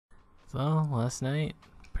So, last night,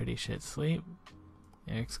 pretty shit sleep.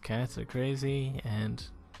 Eric's cats are crazy and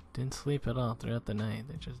didn't sleep at all throughout the night.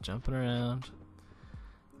 They're just jumping around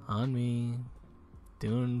on me,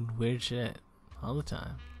 doing weird shit all the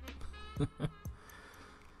time.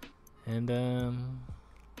 And,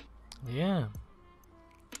 yeah.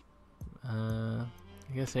 I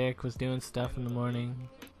guess Eric was doing stuff in the morning.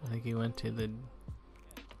 I think he went to the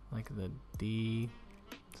D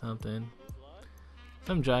something.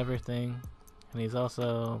 Some driver thing. And he's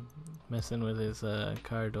also messing with his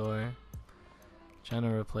car door. Trying to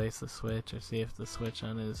replace the switch or see if the switch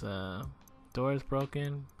on his door is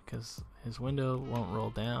broken, because his window won't roll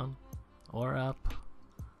down or up.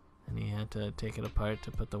 And he had to take it apart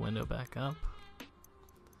to put the window back up.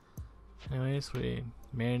 Anyways, we're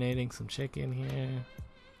marinating some chicken here.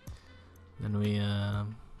 Then we,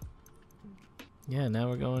 yeah, now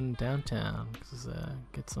we're going downtown because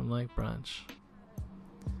get some like brunch.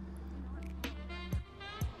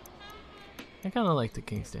 I kind of like the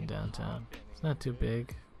Kingston downtown. It's not too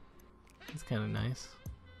big. It's kind of nice.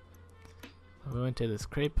 We went to this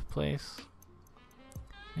crepe place.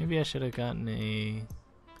 Maybe I should have gotten a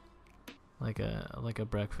like a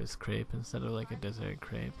breakfast crepe instead of like a dessert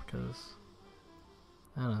crepe, because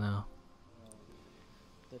I don't know.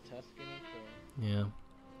 The Tuscany crepe. Yeah. You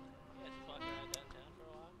guys walking around downtown for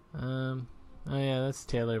a while? Oh yeah, that's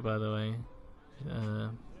Taylor, by the way.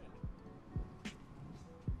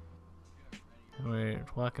 We're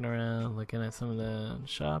walking around looking at some of the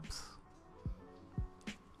shops.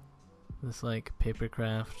 This like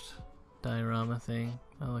papercraft diorama thing,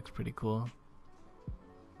 that looks pretty cool.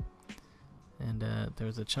 And there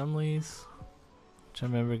was a Chumley's, which I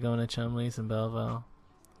remember going to Chumley's in Belleville.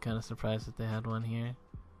 Kind of surprised that they had one here,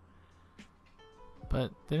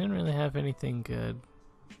 but they didn't really have anything good.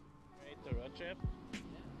 Right, the road trip?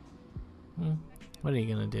 What are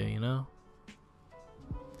you gonna do, you know?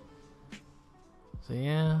 So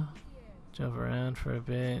yeah, drove around for a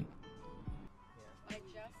bit.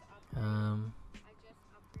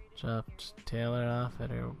 Dropped Taylor off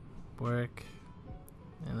at her work,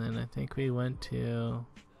 and then I think we went to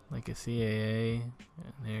like a CAA, and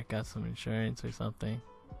Eric got some insurance or something.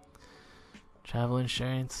 Travel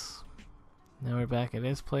insurance. Now we're back at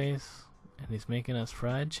his place, and he's making us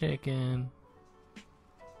fried chicken.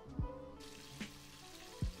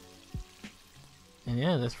 And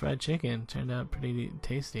yeah, this fried chicken turned out pretty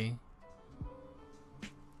tasty.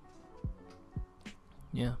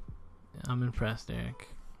 Yeah, I'm impressed, Eric.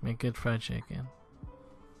 Make good fried chicken.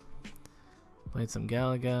 Played some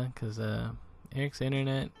Galaga, because Eric's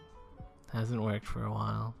internet hasn't worked for a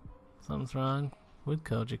while. Something's wrong with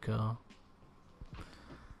Kojiko.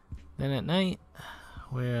 Then at night,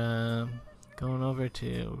 we're going over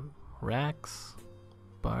to Rack's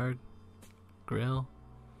Bar Grill.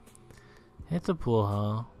 It's a pool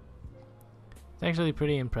hall. It's actually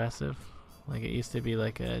pretty impressive. Like, it used to be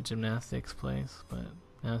like a gymnastics place, but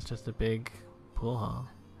now it's just a big pool hall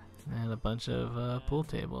and a bunch of pool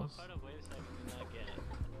tables.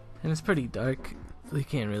 And it's pretty dark, so you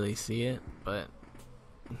can't really see it, but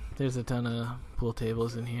there's a ton of pool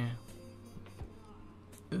tables in here.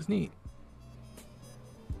 It was neat.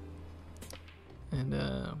 And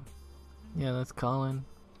yeah, that's Colin.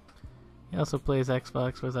 He also plays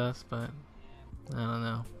Xbox with us, but I don't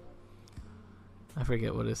know. I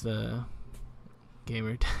forget what his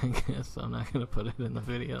gamer tag is, so I'm not gonna put it in the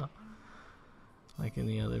video like in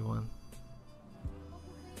the other one.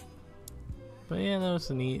 But yeah, that was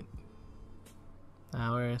a neat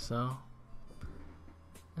hour or so.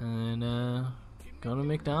 And go to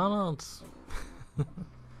McDonald's.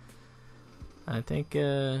 I think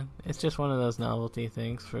it's just one of those novelty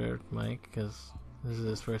things for Mike, because this is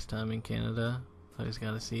his first time in Canada, so he's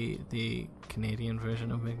got to see the Canadian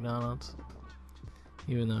version of McDonald's,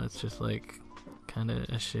 even though it's just like kind of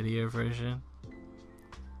a shittier version.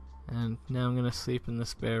 And now I'm gonna sleep in the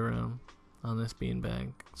spare room on this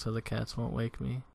beanbag so the cats won't wake me.